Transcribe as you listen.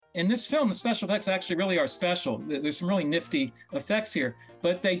In this film, the special effects actually really are special. There's some really nifty effects here,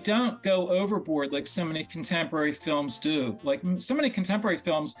 but they don't go overboard like so many contemporary films do. Like so many contemporary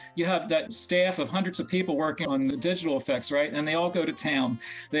films, you have that staff of hundreds of people working on the digital effects, right? And they all go to town.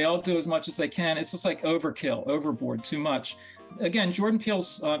 They all do as much as they can. It's just like overkill, overboard, too much. Again, Jordan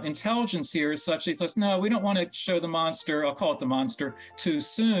Peele's intelligence here is such that he thought, no, we don't want to show the monster, I'll call it the monster, too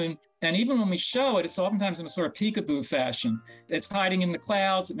soon. And even when we show it, it's oftentimes in a sort of peekaboo fashion. It's hiding in the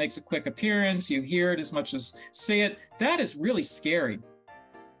clouds. It makes a quick appearance. You hear it as much as see it. That is really scary.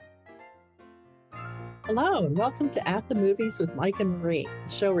 Hello, and welcome to At the Movies with Mike and Marie,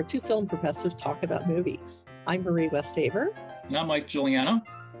 a show where two film professors talk about movies. I'm Marie Westhaver. And I'm Mike Giuliano.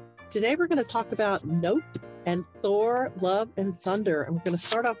 Today we're going to talk about Nope and Thor, Love and Thunder. And we're going to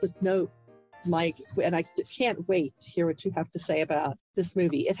start off with Nope, Mike, and I can't wait to hear what you have to say about this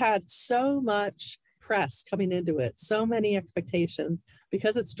movie. It had so much press coming into it, so many expectations,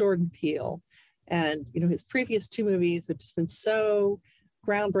 because it's Jordan Peele. And, you know, his previous two movies have just been so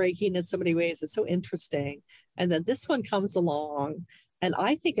groundbreaking in so many ways. It's so interesting. And then this one comes along, and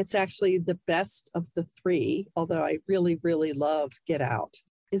I think it's actually the best of the three, although I really, really love Get Out.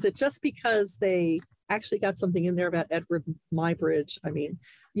 Is it just because they actually got something in there about Edward Muybridge? I mean,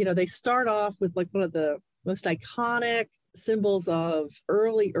 you know, they start off with like one of the most iconic symbols of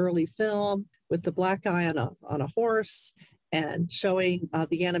early film with the black guy on a horse and showing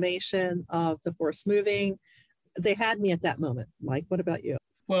the animation of the horse moving. They had me at that moment. Mike, what about you?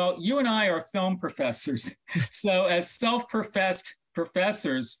 Well, you and I are film professors. So as self-professed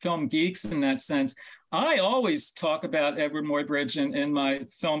professors, film geeks in that sense, I always talk about Edward Muybridge in my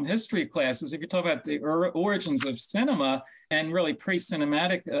film history classes. If you talk about the origins of cinema and really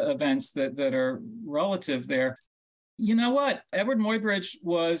pre-cinematic events that are relative there, you know what? Edward Muybridge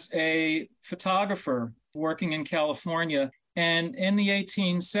was a photographer working in California. And in the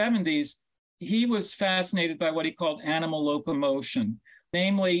 1870s, he was fascinated by what he called animal locomotion.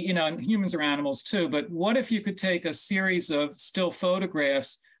 Namely, you know, and humans are animals too, but what if you could take a series of still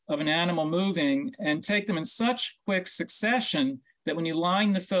photographs of an animal moving and take them in such quick succession that when you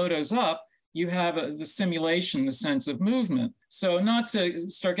line the photos up, you have the simulation, the sense of movement. So not to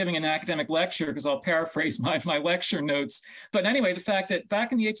start giving an academic lecture, because I'll paraphrase my lecture notes. But anyway, the fact that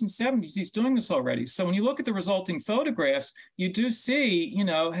back in the 1870s, he's doing this already. So when you look at the resulting photographs, you do see, you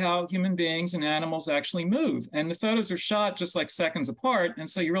know, how human beings and animals actually move. And the photos are shot just like seconds apart. And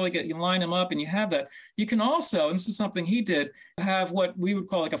so you line them up and you have that. You can also, and this is something he did, have what we would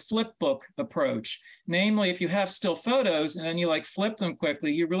call like a flip book approach. Namely, if you have still photos and then you like flip them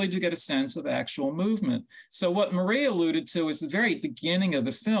quickly, you really do get a sense of actual movement. So what Marie alluded to is the very beginning of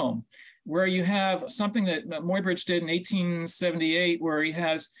the film, where you have something that Muybridge did in 1878, where he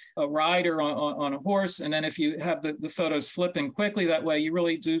has a rider on a horse. And then if you have the photos flipping quickly that way, you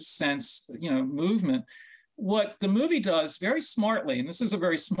really do sense, you know, movement. What the movie does very smartly, and this is a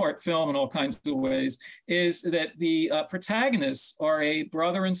very smart film in all kinds of ways, is that the protagonists are a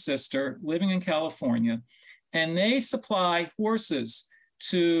brother and sister living in California, and they supply horses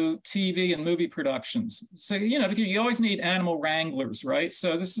to TV and movie productions. So, you know, because you always need animal wranglers, right?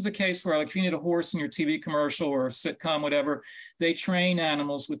 So this is the case where, like, if you need a horse in your TV commercial or sitcom, whatever, they train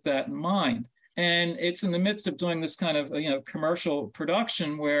animals with that in mind. And it's in the midst of doing this kind of, you know, commercial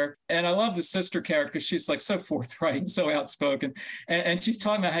production where, and I love the sister character because she's like so forthright and so outspoken. And she's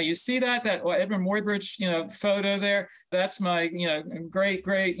talking about how you see that Edward Muybridge, you know, photo there. That's my, you know, great,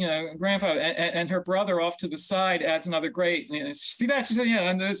 you know, grandfather. And her brother off to the side adds another great, you know, see that? She said, yeah,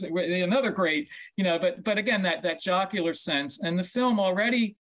 and there's another great, you know, but again, that jocular sense. And the film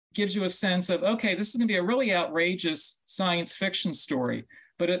already gives you a sense of, okay, this is going to be a really outrageous science fiction story.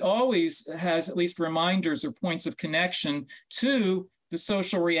 But it always has at least reminders or points of connection to the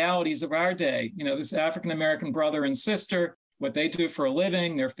social realities of our day. You know, this African-American brother and sister, what they do for a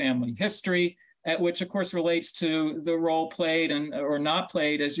living, their family history, which of course relates to the role played or not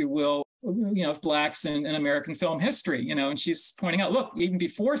played, as you will, you know, of Blacks in American film history, you know, and she's pointing out, look, even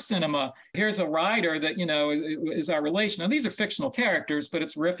before cinema, here's a rider that, you know, is our relation. Now, these are fictional characters, but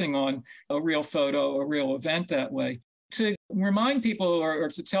it's riffing on a real photo, a real event that way. To remind people or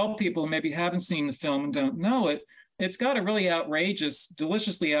to tell people who maybe haven't seen the film and don't know it, it's got a really outrageous,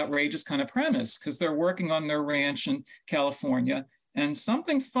 deliciously outrageous kind of premise because they're working on their ranch in California and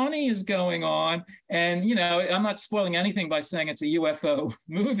something funny is going on. And, you know, I'm not spoiling anything by saying it's a UFO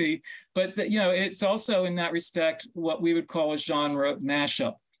movie, but, you know, it's also in that respect what we would call a genre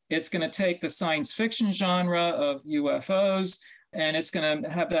mashup. It's going to take the science fiction genre of UFOs and it's going to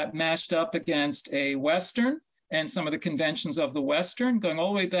have that mashed up against a Western and some of the conventions of the Western, going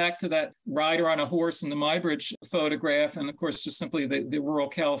all the way back to that rider on a horse in the Muybridge photograph, and of course, just simply the rural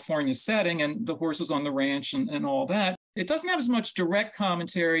California setting and the horses on the ranch and all that. It doesn't have as much direct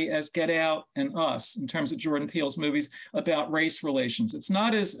commentary as Get Out and Us in terms of Jordan Peele's movies about race relations. It's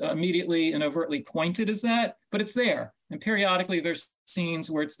not as immediately and overtly pointed as that, but it's there. And periodically there's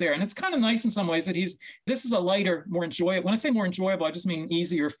scenes where it's there. And it's kind of nice in some ways that this is a lighter, more enjoyable. When I say more enjoyable, I just mean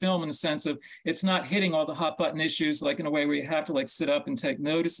easier film in the sense of it's not hitting all the hot button issues like in a way where you have to like sit up and take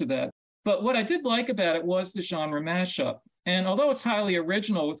notice of that. But what I did like about it was the genre mashup. And although it's highly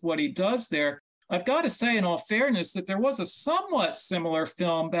original with what he does there, I've got to say, in all fairness, that there was a somewhat similar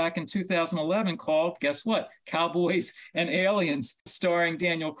film back in 2011 called, guess what? Cowboys and Aliens, starring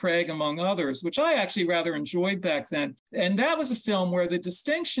Daniel Craig, among others, which I actually rather enjoyed back then. And that was a film where the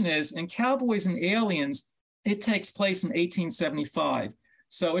distinction is in Cowboys and Aliens, it takes place in 1875.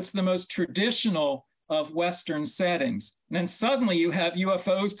 So it's the most traditional of Western settings. And then suddenly you have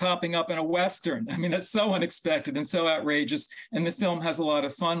UFOs popping up in a Western. I mean, that's so unexpected and so outrageous. And the film has a lot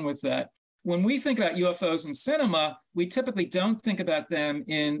of fun with that. When we think about UFOs in cinema, we typically don't think about them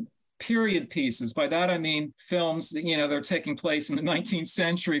in period pieces. By that, I mean films that, they're taking place in the 19th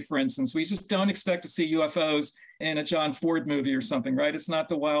century, for instance. We just don't expect to see UFOs in a John Ford movie or something, right? It's not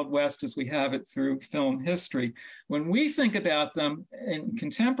the Wild West as we have it through film history. When we think about them in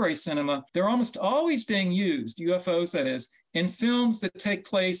contemporary cinema, they're almost always being used, UFOs that is, in films that take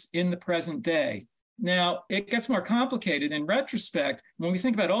place in the present day. Now, it gets more complicated in retrospect when we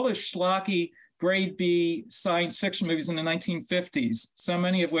think about all those schlocky, grade B science fiction movies in the 1950s, so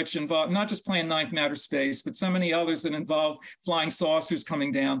many of which involve not just Plan 9 from outer space, but so many others that involve flying saucers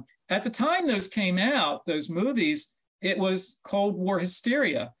coming down. At the time those came out, those movies, it was Cold War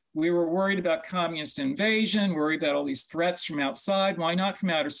hysteria. We were worried about communist invasion, worried about all these threats from outside. Why not from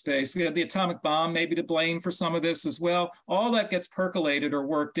outer space? We had the atomic bomb maybe to blame for some of this as well. All that gets percolated or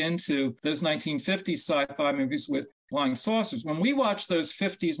worked into those 1950s sci-fi movies with flying saucers. When we watch those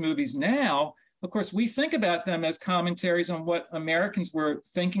 50s movies now, of course, we think about them as commentaries on what Americans were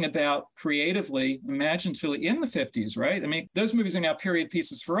thinking about creatively, imaginatively in the 50s, right? I mean, those movies are now period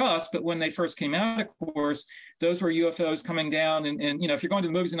pieces for us, but when they first came out, of course, those were UFOs coming down. And if you're going to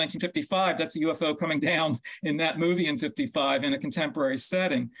the movies in 1955, that's a UFO coming down in that movie in 55 in a contemporary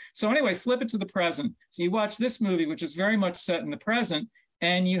setting. So anyway, flip it to the present. So you watch this movie, which is very much set in the present,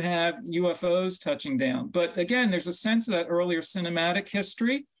 and you have UFOs touching down. But again, there's a sense of that earlier cinematic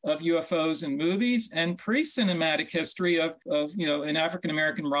history of UFOs in movies and pre-cinematic history of an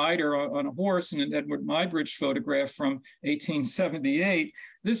African-American rider on a horse in an Edward Muybridge photograph from 1878.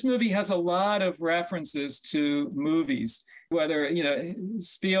 This movie has a lot of references to movies, whether,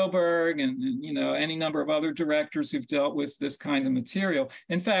 Spielberg and any number of other directors who've dealt with this kind of material.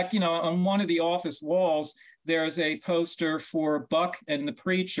 In fact, on one of the office walls, there's a poster for Buck and the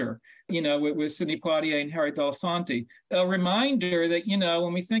Preacher, with Sidney Poitier and Harry Belafonte. A reminder that,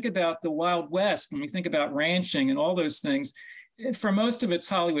 when we think about the Wild West, when we think about ranching and all those things, for most of its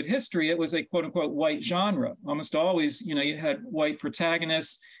Hollywood history, it was a quote unquote white genre. Almost always, you had white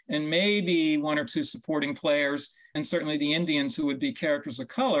protagonists and maybe one or two supporting players, and certainly the Indians who would be characters of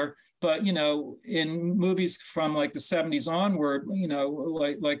color. But, in movies from like the 70s onward,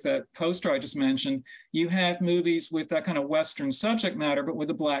 like that poster I just mentioned, you have movies with that kind of Western subject matter, but with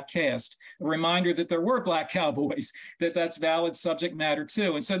a black cast. A reminder that there were black cowboys, that's valid subject matter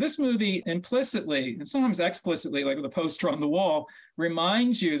too. And so this movie implicitly, and sometimes explicitly, like with a poster on the wall,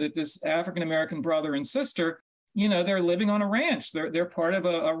 reminds you that this African-American brother and sister, they're living on a ranch. They're part of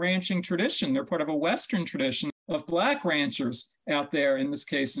a ranching tradition. They're part of a Western tradition of black ranchers out there, in this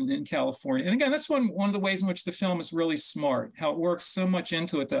case, in California. And again, that's one of the ways in which the film is really smart, how it works so much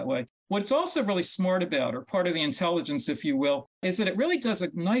into it that way. What it's also really smart about, or part of the intelligence, if you will, is that it really does a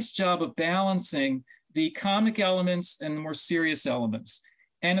nice job of balancing the comic elements and the more serious elements.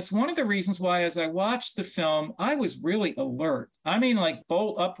 And it's one of the reasons why, as I watched the film, I was really alert. I mean, like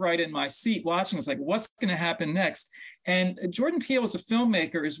bolt upright in my seat watching. It's like, what's going to happen next? And Jordan Peele, as a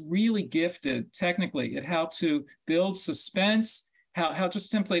filmmaker, is really gifted technically at how to build suspense, how just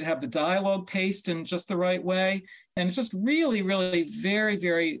simply to have the dialogue paced in just the right way. And it's just really, really very,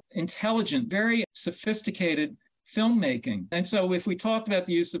 very intelligent, very sophisticated filmmaking. And so if we talked about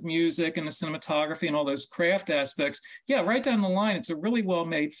the use of music and the cinematography and all those craft aspects, yeah, right down the line, it's a really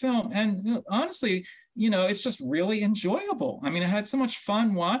well-made film. And honestly, it's just really enjoyable. I mean, I had so much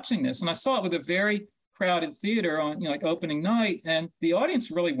fun watching this, and I saw it with a very crowded theater on like opening night, and the audience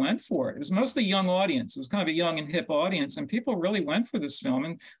really went for it. It was mostly young audience. It was kind of a young and hip audience, and people really went for this film,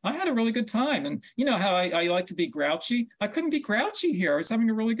 and I had a really good time. And how I like to be grouchy. I couldn't be grouchy here. I was having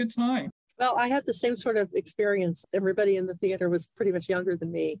a really good time. Well, I had the same sort of experience. Everybody in the theater was pretty much younger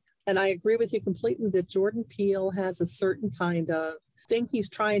than me. And I agree with you completely that Jordan Peele has a certain kind of thing he's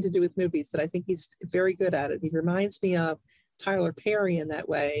trying to do with movies that I think he's very good at it. He reminds me of Tyler Perry in that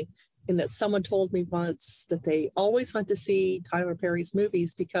way, in that someone told me once that they always went to see Tyler Perry's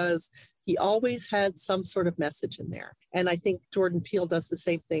movies because he always had some sort of message in there. And I think Jordan Peele does the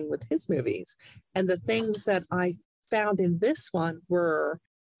same thing with his movies. And the things that I found in this one were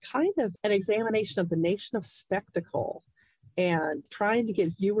kind of an examination of the nation of spectacle and trying to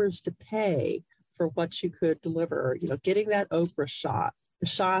get viewers to pay for what you could deliver, getting that Oprah shot, the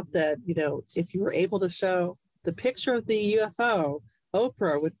shot that, if you were able to show the picture of the UFO,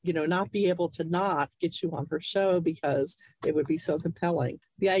 Oprah would, not be able to not get you on her show because it would be so compelling.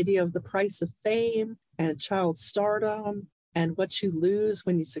 The idea of the price of fame and child stardom and what you lose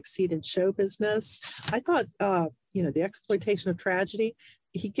when you succeed in show business. I thought, the exploitation of tragedy,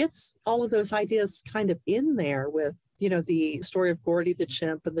 he gets all of those ideas kind of in there with, the story of Gordy the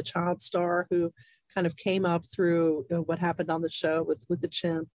chimp and the child star who kind of came up through what happened on the show with the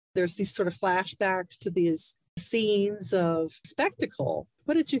chimp. There's these sort of flashbacks to these scenes of spectacle.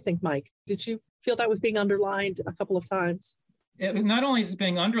 What did you think, Mike? Did you feel that was being underlined a couple of times? Not only is it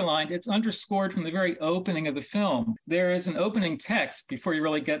being underlined, it's underscored from the very opening of the film. There is an opening text before you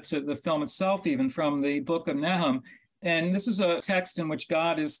really get to the film itself, even from the book of Nahum. And this is a text in which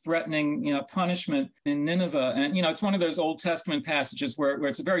God is threatening, punishment in Nineveh. And, it's one of those Old Testament passages where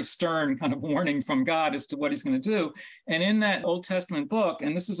it's a very stern kind of warning from God as to what he's going to do. And in that Old Testament book,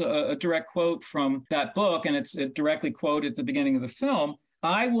 and this is a direct quote from that book, and it's directly quoted at the beginning of the film,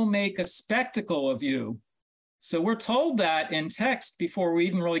 I will make a spectacle of you. So we're told that in text before we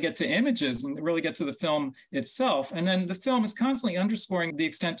even really get to images and really get to the film itself. And then the film is constantly underscoring the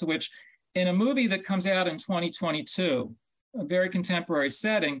extent to which in a movie that comes out in 2022, a very contemporary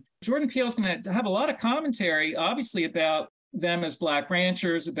setting, Jordan Peele is going to have a lot of commentary, obviously, about them as Black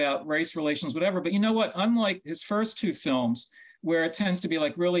ranchers, about race relations, whatever. But you know what? Unlike his first two films, where it tends to be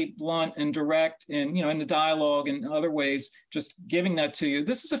like really blunt and direct and, in the dialogue and other ways, just giving that to you.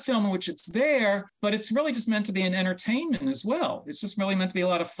 This is a film in which it's there, but it's really just meant to be an entertainment as well. It's just really meant to be a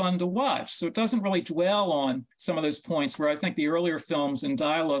lot of fun to watch. So it doesn't really dwell on some of those points where I think the earlier films in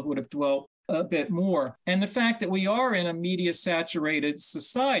dialogue would have dwelt a bit more. And the fact that we are in a media-saturated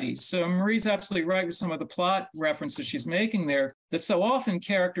society. So Marie's absolutely right with some of the plot references she's making there, that so often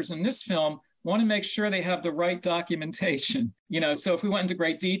characters in this film want to make sure they have the right documentation. So if we went into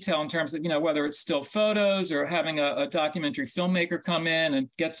great detail in terms of, whether it's still photos or having a documentary filmmaker come in and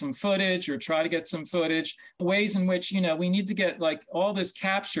get some footage or try to get some footage, ways in which, we need to get like all this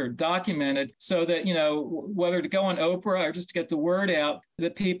captured, documented so that, whether to go on Oprah or just to get the word out,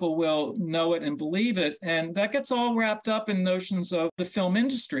 that people will know it and believe it. And that gets all wrapped up in notions of the film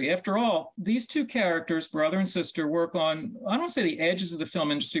industry. After all, these two characters, brother and sister, work on, I don't want to say the edges of the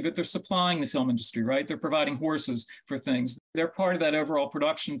film industry, but they're supplying the film industry, right? They're providing horses for things. They're part of that overall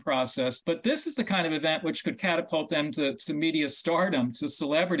production process. But this is the kind of event which could catapult them to media stardom, to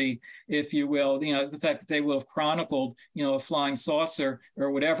celebrity, if you will. The fact that they will have chronicled, a flying saucer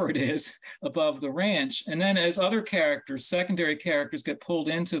or whatever it is above the ranch. And then as other characters, secondary characters get pulled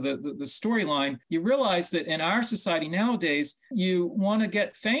into the storyline, you realize that in our society nowadays, you want to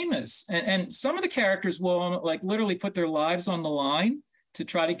get famous. And some of the characters will like literally put their lives on the line to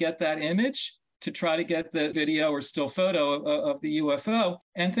try to get that image, to try to get the video or still photo of the UFO,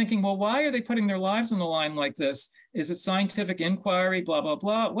 and thinking, well, why are they putting their lives on the line like this? Is it scientific inquiry, blah, blah,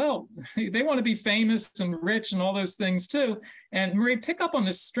 blah? Well, they want to be famous and rich and all those things too. And Marie, pick up on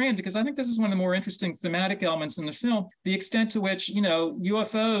this strand, because I think this is one of the more interesting thematic elements in the film, the extent to which,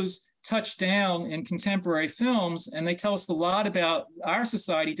 UFOs touch down in contemporary films, and they tell us a lot about our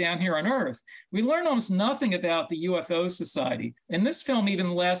society down here on Earth. We learn almost nothing about the UFO society. In this film,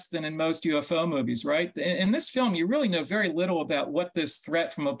 even less than in most UFO movies, right? In this film, you really know very little about what this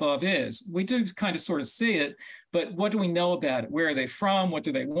threat from above is. We do kind of sort of see it, but what do we know about it? Where are they from? What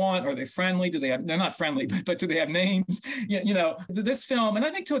do they want? Are they friendly? They're not friendly, but do they have names? This film, and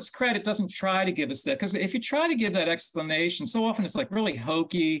I think to its credit, doesn't try to give us that, because if you try to give that explanation, so often it's like really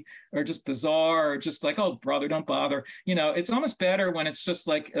hokey or just bizarre or just like, oh, brother, don't bother. It's almost better when it's just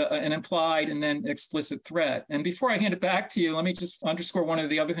like an implied and then explicit threat. And before I hand it back to you, let me just underscore one of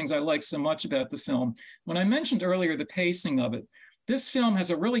the other things I like so much about the film. When I mentioned earlier the pacing of it, this film has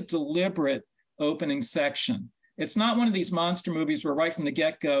a really deliberate opening section. It's not one of these monster movies where right from the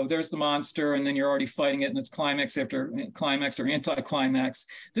get-go, there's the monster and then you're already fighting it and it's climax after climax or anti-climax.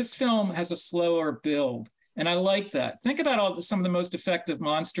 This film has a slower build. And I like that. Think about some of the most effective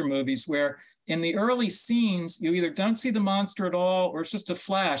monster movies where in the early scenes, you either don't see the monster at all or it's just a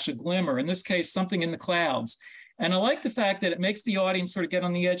flash, a glimmer, in this case, something in the clouds. And I like the fact that it makes the audience sort of get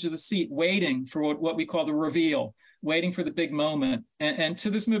on the edge of the seat, waiting for what we call the reveal, waiting for the big moment. And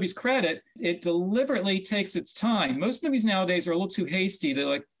to this movie's credit, it deliberately takes its time. Most movies nowadays are a little too hasty to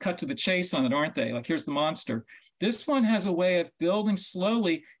like cut to the chase on it, aren't they? Like, here's the monster. This one has a way of building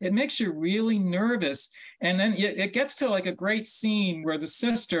slowly. It makes you really nervous. And then it gets to like a great scene where the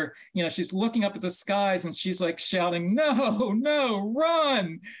sister, she's looking up at the skies and she's like shouting, no, no,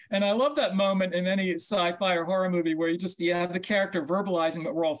 run. And I love that moment in any sci-fi or horror movie where you have the character verbalizing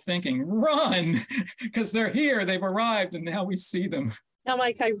what we're all thinking, run, because they're here, they've arrived, and now we see them. Now,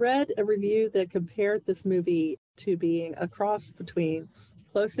 Mike, I read a review that compared this movie to being a cross between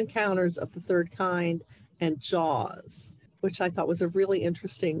Close Encounters of the Third Kind and Jaws, which I thought was a really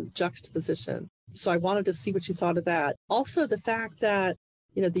interesting juxtaposition. So I wanted to see what you thought of that. Also, the fact that,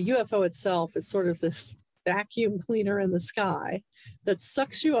 the UFO itself is sort of this vacuum cleaner in the sky that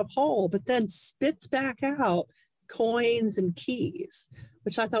sucks you up whole, but then spits back out coins and keys,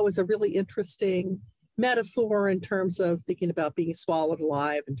 which I thought was a really interesting metaphor in terms of thinking about being swallowed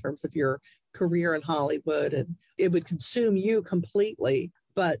alive in terms of your career in Hollywood. And it would consume you completely,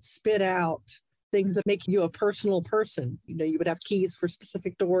 but spit out things that make you a personal person. You would have keys for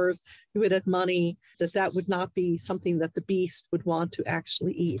specific doors, you would have money, that would not be something that the beast would want to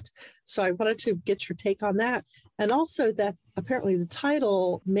actually eat. So I wanted to get your take on that. And also that apparently the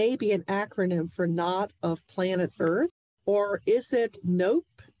title may be an acronym for Not of Planet Earth, or is it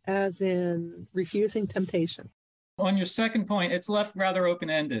Nope, as in refusing temptation? On your second point, it's left rather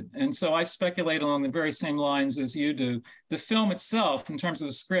open-ended. And so I speculate along the very same lines as you do. The film itself, in terms of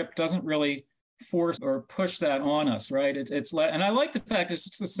the script, doesn't really force or push that on us, right? And I like the fact it's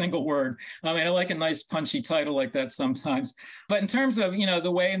just a single word. I mean, I like a nice punchy title like that sometimes. But in terms of,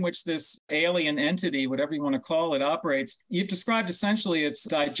 the way in which this alien entity, whatever you want to call it, operates, you've described essentially its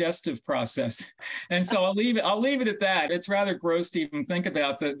digestive process. And so I'll leave it at that. It's rather gross to even think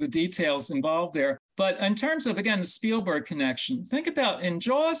about the details involved there. But in terms of, again, the Spielberg connection, think about in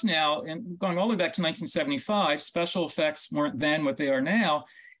Jaws now, and going all the way back to 1975, special effects weren't then what they are now.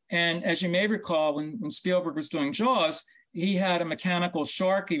 And as you may recall, when Spielberg was doing Jaws, he had a mechanical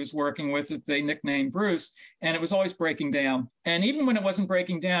shark he was working with that they nicknamed Bruce, and it was always breaking down. And even when it wasn't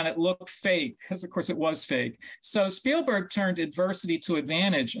breaking down, it looked fake, because of course it was fake. So Spielberg turned adversity to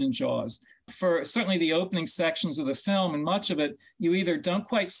advantage in Jaws. For certainly the opening sections of the film, and much of it, you either don't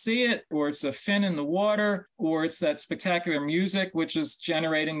quite see it, or it's a fin in the water, or it's that spectacular music, which is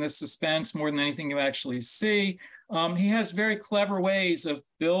generating the suspense more than anything you actually see. He has very clever ways of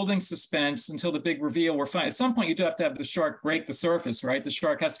building suspense until the big reveal. At some point, you do have to have the shark break the surface, right? The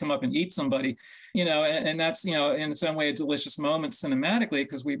shark has to come up and eat somebody, and that's, in its own way, a delicious moment cinematically,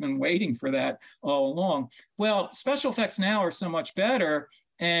 because we've been waiting for that all along. Well, special effects now are so much better.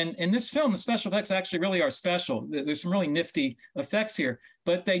 And in this film, the special effects actually really are special. There's some really nifty effects here,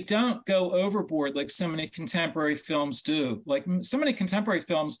 but they don't go overboard like so many contemporary films do. Like so many contemporary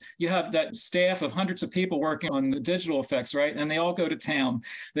films, you have that staff of hundreds of people working on the digital effects, right? And they all go to town.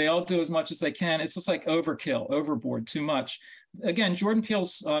 They all do as much as they can. It's just like overkill, overboard, too much. Again, Jordan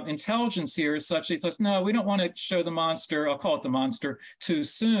Peele's intelligence here is such that he says, no, we don't want to show the monster, I'll call it the monster, too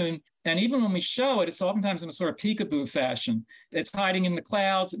soon. And even when we show it, it's oftentimes in a sort of peekaboo fashion. It's hiding in the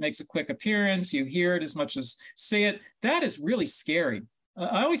clouds. It makes a quick appearance. You hear it as much as see it. That is really scary.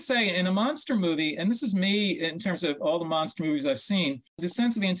 I always say in a monster movie, and this is me in terms of all the monster movies I've seen, the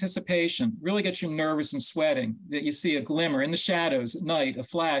sense of anticipation really gets you nervous and sweating, that you see a glimmer in the shadows at night, a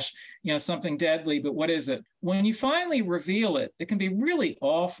flash, something deadly, but what is it? When you finally reveal it, it can be really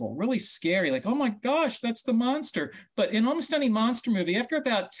awful, really scary, like, oh my gosh, that's the monster. But in almost any monster movie, after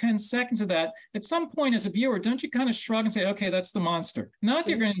about 10 seconds of that, at some point as a viewer, don't you kind of shrug and say, okay, that's the monster? Not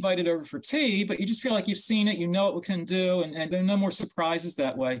that you're going to invite it over for tea, but you just feel like you've seen it, you know what it can do, and there are no more surprises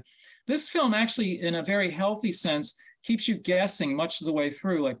that way. This film actually, in a very healthy sense, keeps you guessing much of the way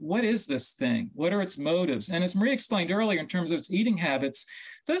through, like, what is this thing? What are its motives? And as Marie explained earlier, in terms of its eating habits,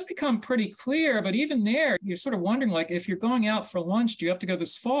 those become pretty clear. But even there, you're sort of wondering, like, if you're going out for lunch, do you have to go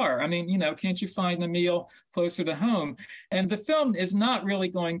this far? I mean, can't you find a meal closer to home? And the film is not really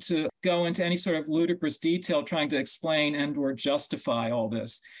going to go into any sort of ludicrous detail trying to explain and or justify all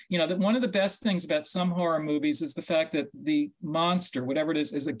this. That one of the best things about some horror movies is the fact that the monster, whatever it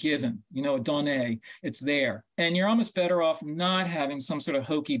is a given, a donné, it's there. And you're almost better off not having some sort of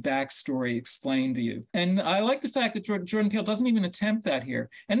hokey backstory explained to you. And I like the fact that Jordan Peele doesn't even attempt that here.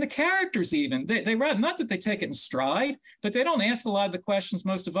 And the characters even, they write, not that they take it in stride, but they don't ask a lot of the questions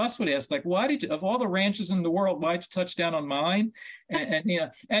most of us would ask, like, why did you, of all the ranches in the world, why did you touch down on mine? And you know,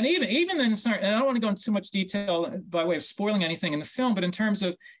 and even in certain, and I don't want to go into too much detail by way of spoiling anything in the film, but in terms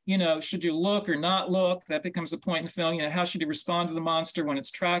of, you know, should you look or not look, that becomes a point in the film. You know, how should you respond to the monster when it's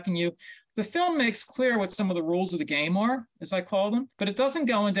tracking you? The film makes clear what some of the rules of the game are, as I call them, but it doesn't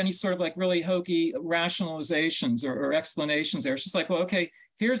go into any sort of like really hokey rationalizations or explanations there. It's just like, well, okay,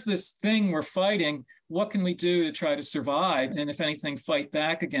 here's this thing we're fighting. What can we do to try to survive? And if anything, fight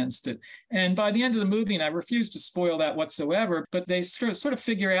back against it. And by the end of the movie, and I refuse to spoil that whatsoever, but they sort of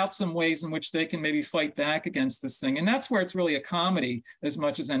figure out some ways in which they can maybe fight back against this thing. And that's where it's really a comedy as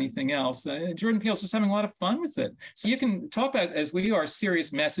much as anything else. Jordan Peele's just having a lot of fun with it. So you can talk about, as we are,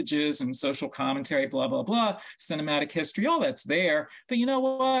 serious messages and social commentary, blah, blah, blah, cinematic history, all that's there. But you know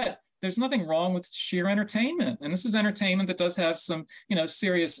what? There's nothing wrong with sheer entertainment. And this is entertainment that does have some, you know,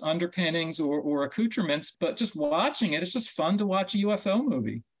 serious underpinnings or accoutrements, but just watching it, it's just fun to watch a UFO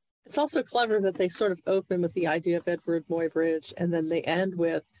movie. It's also clever that they sort of open with the idea of Edward Muybridge, and then they end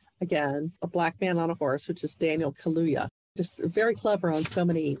with, again, a black man on a horse, which is Daniel Kaluuya. Just very clever on so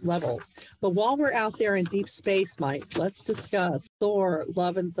many levels. But while we're out there in deep space, Mike, let's discuss Thor,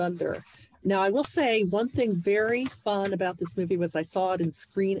 Love and Thunder. Now, I will say one thing very fun about this movie was I saw it in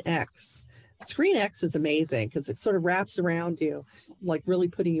Screen X. Screen X is amazing because it sort of wraps around you, like really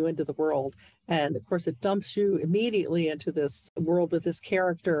putting you into the world. And of course, it dumps you immediately into this world with this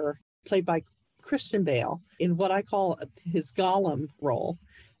character played by Christian Bale in what I call his Gollum role.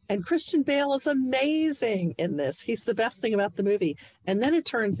 And Christian Bale is amazing in this. He's the best thing about the movie. And then it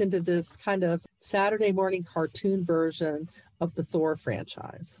turns into this kind of Saturday morning cartoon version of the Thor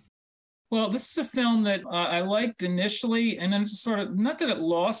franchise. Well, this is a film that I liked initially, and then just sort of, not that it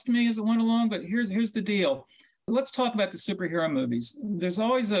lost me as it went along, but here's the deal. Let's talk about the superhero movies. There's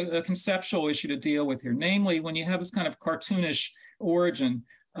always a conceptual issue to deal with here, namely when you have this kind of cartoonish origin,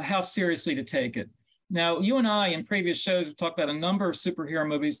 how seriously to take it. Now, you and I in previous shows have talked about a number of superhero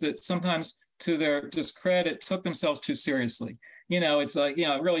movies that sometimes, to their discredit, took themselves too seriously. You know, it's like, you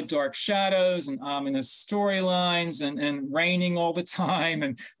know, really dark shadows and ominous storylines and raining all the time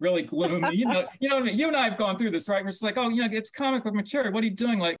and really gloomy. You know what I mean? You and I have gone through this, right? We're just like, oh, you know, it's comic book material. What are you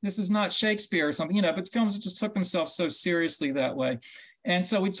doing? Like, this is not Shakespeare or something, you know, but films that just took themselves so seriously that way. And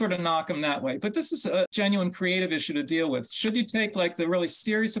so we'd sort of knock them that way. But this is a genuine creative issue to deal with. Should you take like the really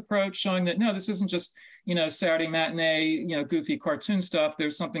serious approach, showing that, no, this isn't just, you know, Saturday matinee, you know, goofy cartoon stuff.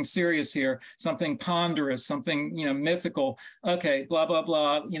 There's something serious here, something ponderous, something, you know, mythical. Okay, blah, blah,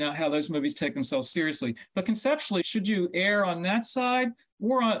 blah, you know, how those movies take themselves seriously. But conceptually, should you err on that side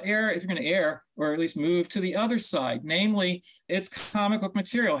or err, if you're going to err, or at least move to the other side? Namely, it's comic book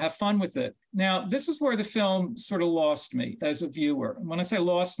material. Have fun with it. Now, this is where the film sort of lost me as a viewer. When I say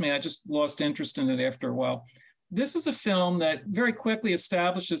lost me, I just lost interest in it after a while. This is a film that very quickly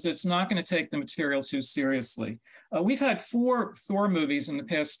establishes that it's not going to take the material too seriously. We've had 4 Thor movies in the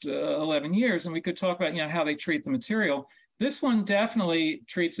past 11 years, and we could talk about, you know, how they treat the material. This one definitely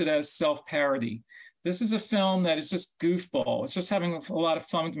treats it as self-parody. This is a film that is just goofball. It's just having a lot of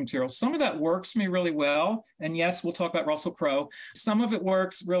fun with the material. Some of that works for me really well. And yes, we'll talk about Russell Crowe. Some of it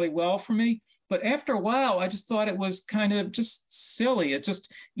works really well for me. But after a while, I just thought it was kind of just silly. It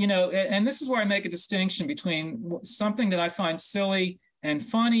just, you know, and this is where I make a distinction between something that I find silly and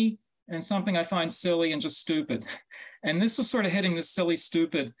funny and something I find silly and just stupid. And this was sort of hitting the silly,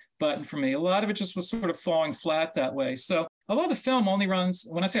 stupid button for me. A lot of it just was sort of falling flat that way. So although the film only runs,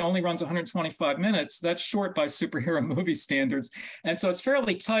 when I say only runs 125 minutes, that's short by superhero movie standards. And so it's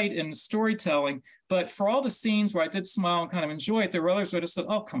fairly tight in the storytelling. But for all the scenes where I did smile and kind of enjoy it, there were others where I just thought,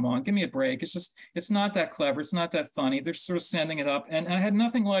 oh, come on, give me a break. It's just, it's not that clever. It's not that funny. They're sort of sending it up. And I had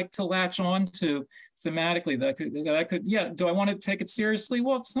nothing like to latch on to thematically that I could, yeah, do I want to take it seriously?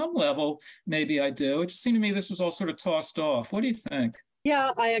 Well, at some level, maybe I do. It just seemed to me this was all sort of tossed off. What do you think?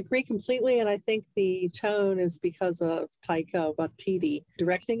 Yeah, I agree completely. And I think the tone is because of Taika Waititi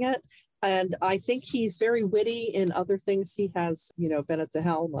directing it. And I think he's very witty in other things he has, you know, been at the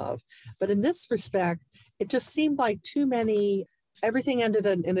helm of. But in this respect, it just seemed like too many, everything ended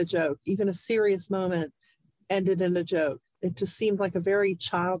in a joke. Even a serious moment ended in a joke. It just seemed like a very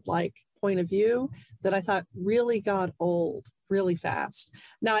childlike point of view that I thought really got old really fast.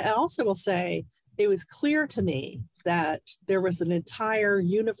 Now, I also will say it was clear to me that there was an entire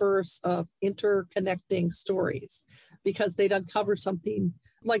universe of interconnecting stories because they'd uncover something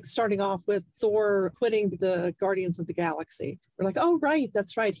Like starting off with Thor quitting the Guardians of the Galaxy. We're like, oh, right,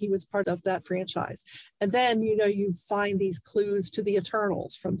 that's right. He was part of that franchise. And then, you find these clues to the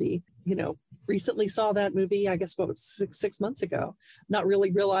Eternals from the, recently saw that movie, I guess, what was six months ago, not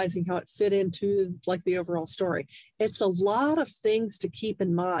really realizing how it fit into like the overall story. It's a lot of things to keep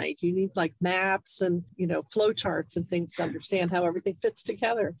in mind. You need like maps and, flow charts and things to understand how everything fits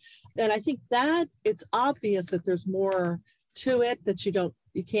together. And I think that it's obvious that there's more to it that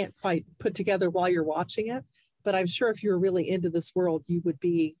you can't quite put together while you're watching it. But I'm sure if you're really into this world, you would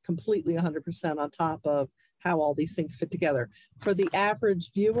be completely 100% on top of how all these things fit together. For the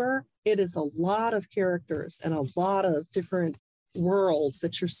average viewer, it is a lot of characters and a lot of different worlds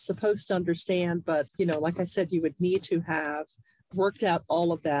that you're supposed to understand. But, like I said, you would need to have worked out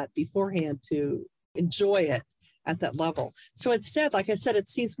all of that beforehand to enjoy it at that level. So instead, like I said, it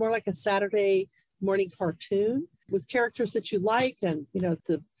seems more like a Saturday morning cartoon with characters that you like, and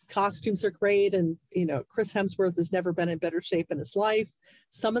the costumes are great, and Chris Hemsworth has never been in better shape in his life.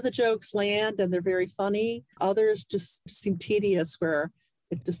 Some of the jokes land and they're very funny. Others just seem tedious, where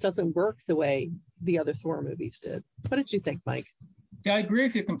it just doesn't work the way the other Thor movies did. What did you think, Mike? Yeah, I agree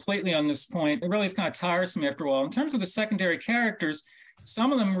with you completely on this point. It really is kind of tiresome after a while. In terms of the secondary characters,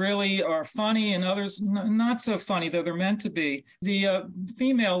 some of them really are funny and others not so funny, though they're meant to be. The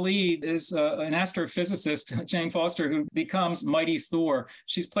female lead is an astrophysicist, Jane Foster, who becomes Mighty Thor.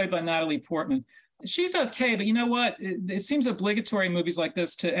 She's played by Natalie Portman. She's okay, but you know what? It seems obligatory in movies like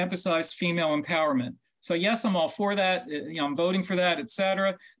this to emphasize female empowerment. So yes, I'm all for that. I'm voting for that, et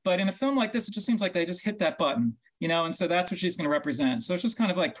cetera. But in a film like this, it just seems like they just hit that button. And so that's what she's going to represent. So it's just kind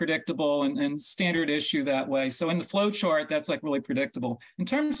of like predictable and standard issue that way. So in the flow chart, that's like really predictable. In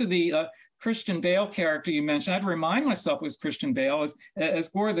terms of the Christian Bale character you mentioned, I had to remind myself it was Christian Bale. As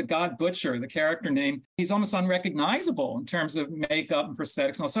Gore the God Butcher, the character name, he's almost unrecognizable in terms of makeup and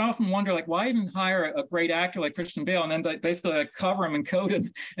prosthetics. And so I often wonder, like, why even hire a great actor like Christian Bale and then basically like cover him and coat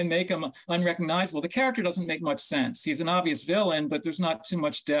him and make him unrecognizable? The character doesn't make much sense. He's an obvious villain, but there's not too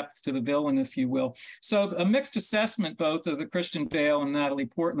much depth to the villain, if you will. So a mixed assessment, both of the Christian Bale and Natalie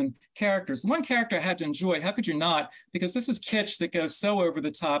Portman characters. The one character I had to enjoy, how could you not? Because this is kitsch that goes so over the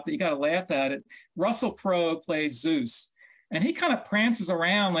top that you got to laugh at it. Russell Crowe plays Zeus, and he kind of prances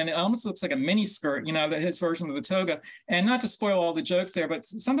around and it almost looks like a mini skirt, his version of the toga. And not to spoil all the jokes there, but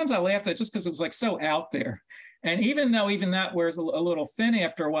sometimes I laughed at it just because it was like so out there. And even though that wears a little thin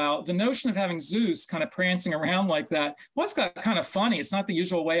after a while, the notion of having Zeus kind of prancing around like that was kind of funny. It's not the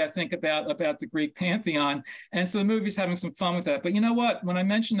usual way I think about the Greek pantheon. And so the movie's having some fun with that. But you know what? When I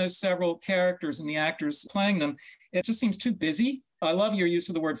mentioned those several characters and the actors playing them, it just seems too busy. I love your use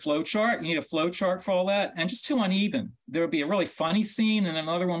of the word flowchart. You need a flowchart for all that, and just too uneven. There would be a really funny scene and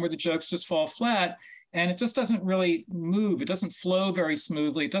another one where the jokes just fall flat, and it just doesn't really move. It doesn't flow very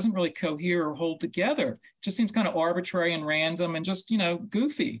smoothly. It doesn't really cohere or hold together. It just seems kind of arbitrary and random and just,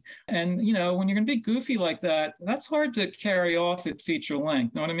 goofy. And, when you're going to be goofy like that, that's hard to carry off at feature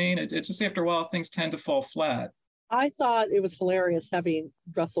length. Know what I mean? It just, after a while, things tend to fall flat. I thought it was hilarious having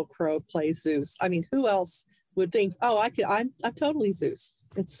Russell Crowe play Zeus. I mean, who else would think, oh, I'm totally Zeus?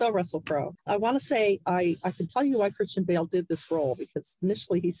 It's so Russell Crowe. I want to say I can tell you why Christian Bale did this role, because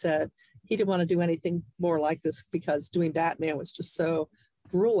initially he said he didn't want to do anything more like this because doing Batman was just so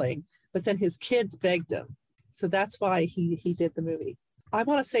grueling. But then his kids begged him. So that's why he did the movie. I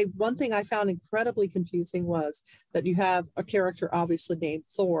want to say one thing I found incredibly confusing was that you have a character obviously named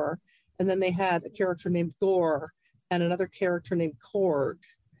Thor, and then they had a character named Gore and another character named Korg.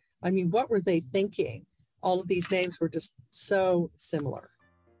 I mean, what were they thinking? All of these names were just so similar.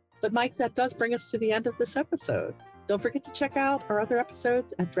 But Mike, that does bring us to the end of this episode. Don't forget to check out our other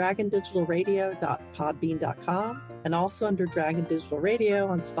episodes at dragondigitalradio.podbean.com and also under Dragon Digital Radio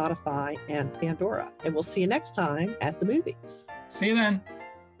on Spotify and Pandora. And we'll see you next time at the movies. See you then.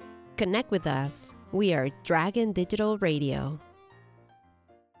 Connect with us. We are Dragon Digital Radio.